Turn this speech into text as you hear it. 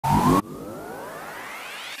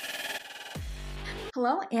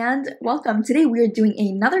Hello and welcome. Today we are doing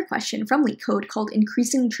another question from LeetCode called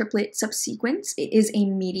Increasing Triplet Subsequence. It is a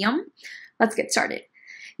medium. Let's get started.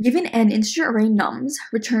 Given an integer array nums,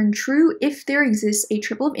 return true if there exists a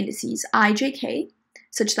triple of indices I, j, k,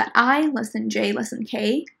 such that I less than j less than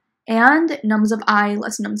k, and nums of I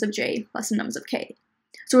less than nums of j less than nums of k.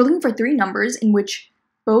 So we're looking for three numbers in which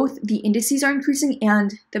both the indices are increasing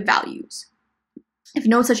and the values. If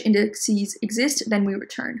no such indices exist, then we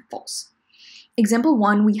return false. Example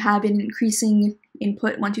 1, we have an increasing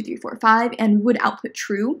input 1, 2, 3, 4, 5, and we would output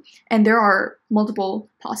true. And there are multiple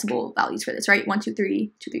possible values for this, right? 1, 2,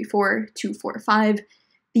 3, 2, 3, 4, 2, 4, 5.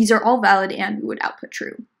 These are all valid and we would output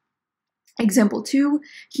true. Example 2,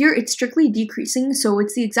 here it's strictly decreasing, so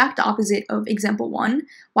it's the exact opposite of example 1.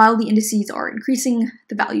 While the indices are increasing,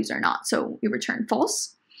 the values are not, so we return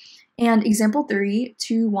false. And example 3,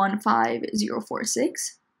 2, 1, 5, 0, 4,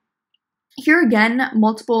 6. Here again,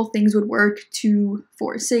 multiple things would work, 2,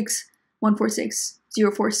 4, 6, 1, 4, 6,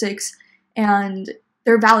 0, 4, 6, and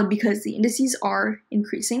they're valid because the indices are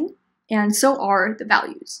increasing, and so are the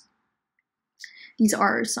values. These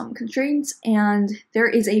are some constraints, and there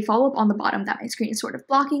is a follow-up on the bottom that my screen is sort of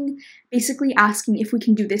blocking, basically asking if we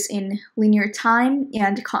can do this in linear time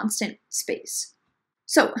and constant space.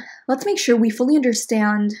 So let's make sure we fully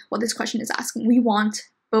understand what this question is asking. We want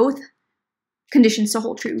both conditions to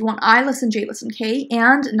hold true. We want I less than j less than k,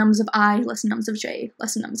 and nums of I less than nums of j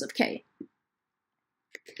less than nums of k.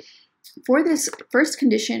 For this first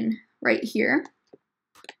condition right here,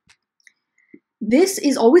 this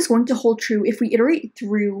is always going to hold true if we iterate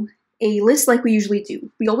through a list like we usually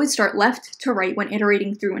do. We always start left to right when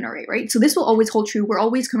iterating through an array, right? So this will always hold true. We're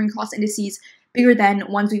always coming across indices bigger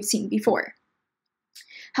than ones we've seen before.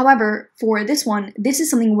 However, for this one, this is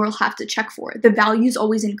something we'll have to check for. The value is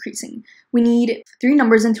always increasing. We need three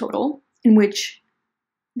numbers in total in which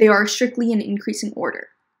they are strictly in increasing order.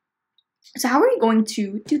 So how are we going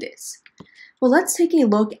to do this? Well, let's take a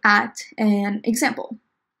look at an example.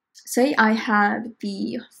 Say I have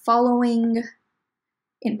the following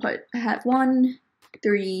input. I have 1,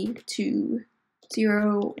 3, 2,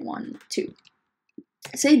 0, 1, 2.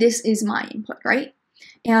 Say this is my input, right?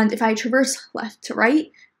 And if I traverse left to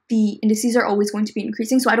right, the indices are always going to be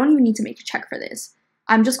increasing, so I don't even need to make a check for this.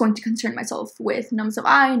 I'm just going to concern myself with nums of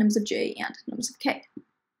I, nums of j, and nums of k.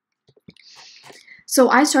 So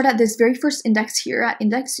I start at this very first index here at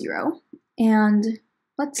index 0, and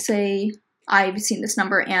let's say I've seen this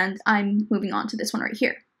number and I'm moving on to this one right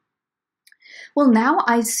here. Well, now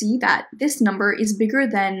I see that this number is bigger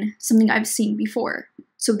than something I've seen before.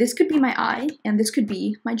 So this could be my I, and this could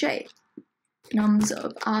be my j. Nums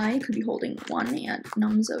of I could be holding 1, and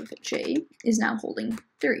nums of j is now holding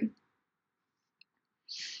 3.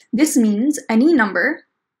 This means any number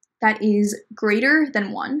that is greater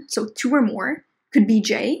than 1, so 2 or more, could be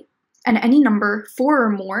j, and any number 4 or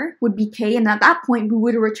more would be k, and at that point we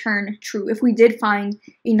would return true if we did find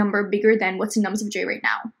a number bigger than what's in nums of j right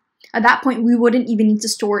now. At that point we wouldn't even need to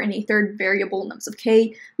store in a third variable nums of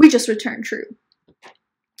k, we just return true.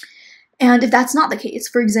 And if that's not the case,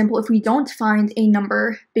 for example, if we don't find a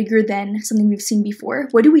number bigger than something we've seen before,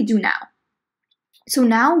 what do we do now? So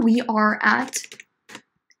now we are at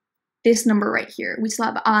this number right here. We still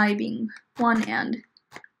have I being 1 and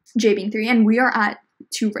j being 3, and we are at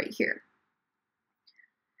 2 right here.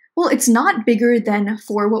 Well, it's not bigger than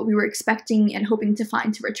 4, what we were expecting and hoping to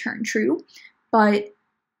find to return true, but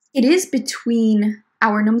it is between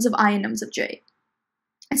our nums of I and nums of j.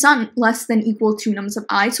 It's not less than equal to nums of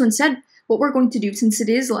I, so instead what we're going to do, since it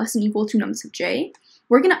is less than equal to nums of j,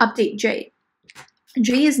 we're going to update j.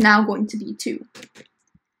 J is now going to be 2.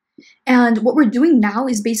 And what we're doing now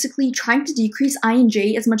is basically trying to decrease I and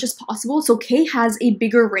j as much as possible, so k has a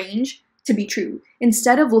bigger range to be true.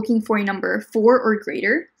 Instead of looking for a number 4 or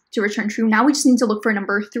greater to return true, now we just need to look for a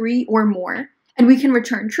number 3 or more, and we can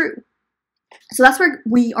return true. So that's what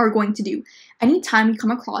we are going to do. Anytime we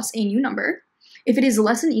come across a new number, if it is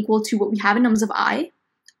less than equal to what we have in nums of I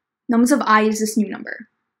is this new number.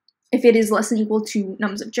 If it is less than equal to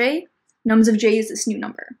nums of j is this new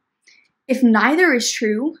number. If neither is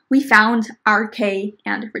true, we found our k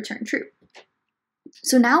and return true.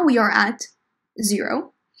 So now we are at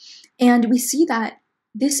 0, and we see that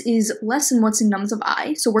this is less than what's in nums of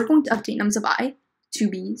I, so we're going to update nums of I to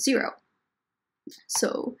be 0.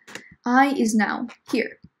 So I is now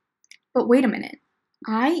here. But wait a minute.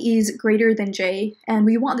 I is greater than j, and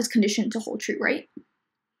we want this condition to hold true, right?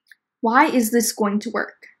 Why is this going to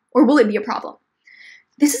work? Or will it be a problem?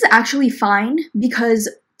 This is actually fine because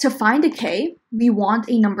to find a k, we want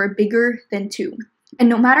a number bigger than 2. And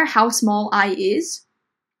no matter how small I is,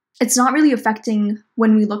 it's not really affecting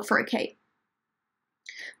when we look for a k.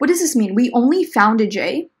 What does this mean? We only found a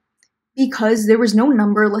j because there was no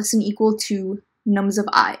number less than equal to nums of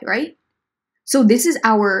I, right? So this is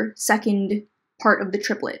our second part of the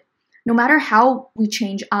triplet. No matter how we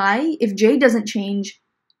change I, if j doesn't change,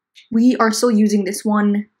 we are still using this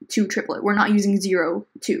 1, 2 triplet. We're not using 0,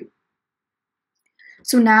 2.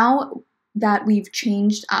 So now that we've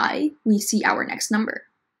changed I, we see our next number.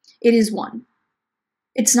 It is 1.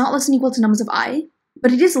 It's not less than equal to nums of I,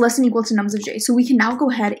 but it is less than equal to nums of j. So we can now go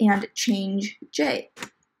ahead and change j.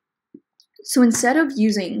 So instead of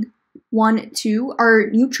using 1, 2, our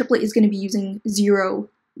new triplet is going to be using 0,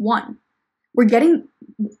 1. We're getting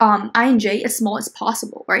I and j as small as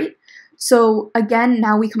possible, right? So again,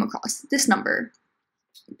 now we come across this number,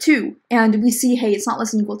 2, and we see, hey, it's not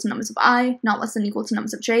less than equal to nums of I, not less than equal to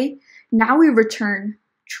nums of j. Now we return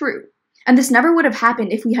true. And this never would have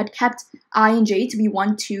happened if we had kept I and j to be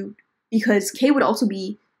 1, 2, because k would also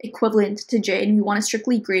be equivalent to j, and we want a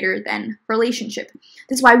strictly greater than relationship.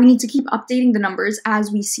 This is why we need to keep updating the numbers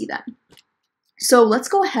as we see them. So let's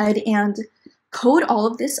go ahead and code all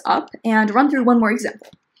of this up and run through one more example.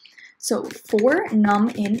 So for num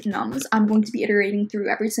in nums, I'm going to be iterating through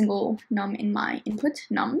every single num in my input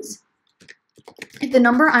nums. If the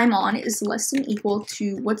number I'm on is less than equal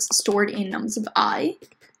to what's stored in nums of I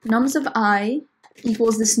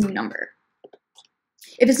equals this new number.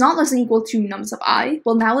 If it's not less than equal to nums of I,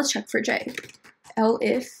 well, now let's check for j.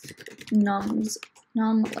 If num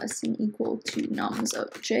less than equal to nums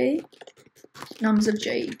of j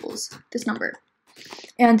equals this number.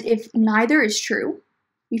 And if neither is true,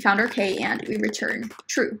 we found our k and we return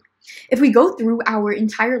true. If we go through our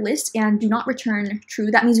entire list and do not return true,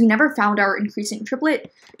 that means we never found our increasing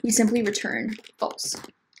triplet. We simply return false.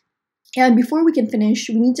 And before we can finish,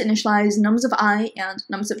 we need to initialize nums of I and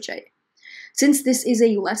nums of j. Since this is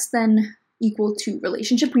a less than equal to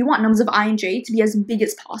relationship, we want nums of I and j to be as big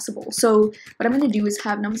as possible. So what I'm going to do is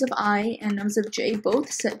have nums of I and nums of j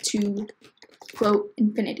both set to quote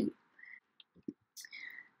infinity.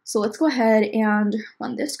 So let's go ahead and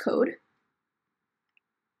run this code.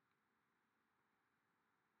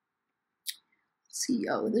 Let's see,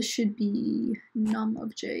 oh, this should be num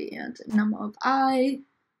of j and num of I.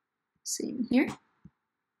 Same here.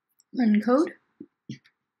 Run code.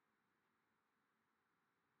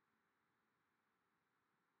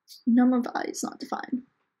 Num of I is not defined.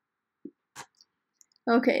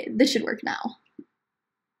 Okay, this should work now.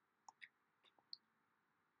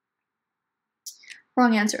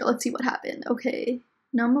 Wrong answer. Let's see what happened. Okay,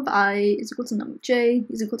 num of I is equal to num of j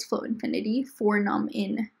is equal to float infinity for num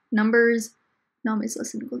in numbers. Num is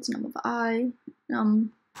less than equal to num of I.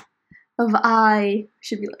 Num of I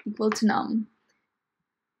should be equal to num.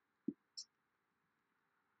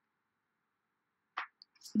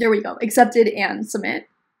 There we go. Accepted and submit.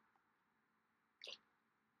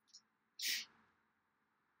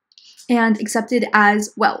 And accepted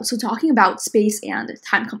as well. So talking about space and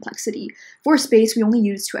time complexity. For space, we only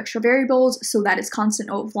use 2 extra variables, so that is constant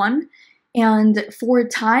O of 1. And for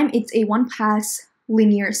time, it's a 1-pass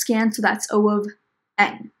linear scan, so that's O of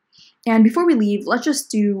n. And before we leave, let's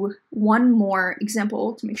just do one more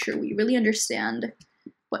example to make sure we really understand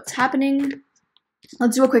what's happening.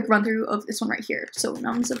 Let's do a quick run through of this one right here. So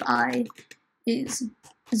nums of I is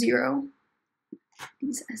 0.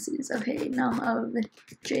 These s's, okay, num of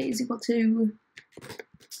j is equal to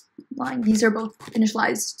line. These are both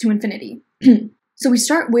initialized to infinity. So we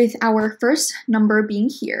start with our first number being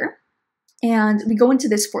here, and we go into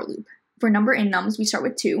this for loop. For number in nums, we start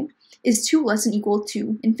with 2. Is 2 less than equal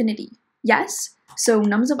to infinity? Yes, so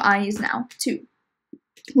nums of I is now 2.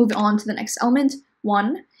 Moving on to the next element,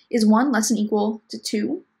 1. Is 1 less than equal to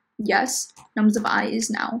 2? Yes, nums of I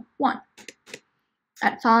is now 1.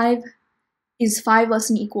 At 5, is 5 less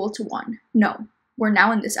than equal to 1? No, we're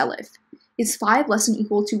now in this elif. Is 5 less than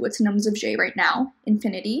equal to what's nums of j right now?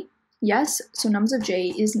 Infinity. Yes, so nums of j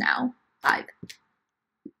is now 5.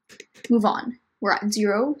 Move on. We're at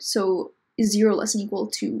 0, so is 0 less than equal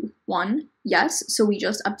to 1? Yes, so we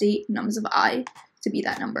just update nums of I to be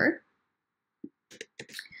that number.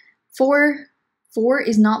 4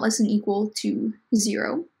 is not less than equal to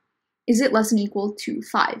 0. Is it less than equal to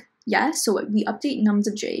 5? Yes, so we update nums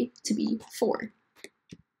of j to be 4.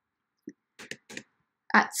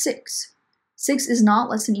 At 6 is not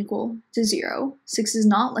less than equal to 0. 6 is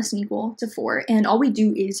not less than equal to 4, and all we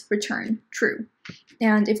do is return true.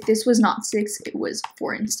 And if this was not 6, it was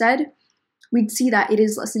 4 instead, we'd see that it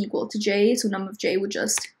is less than equal to j, so num of j would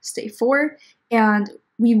just stay 4, and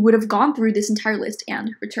we would have gone through this entire list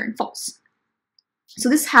and returned false. So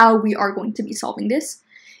this is how we are going to be solving this.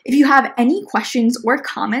 If you have any questions or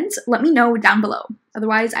comments, let me know down below.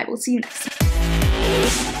 Otherwise, I will see you next time.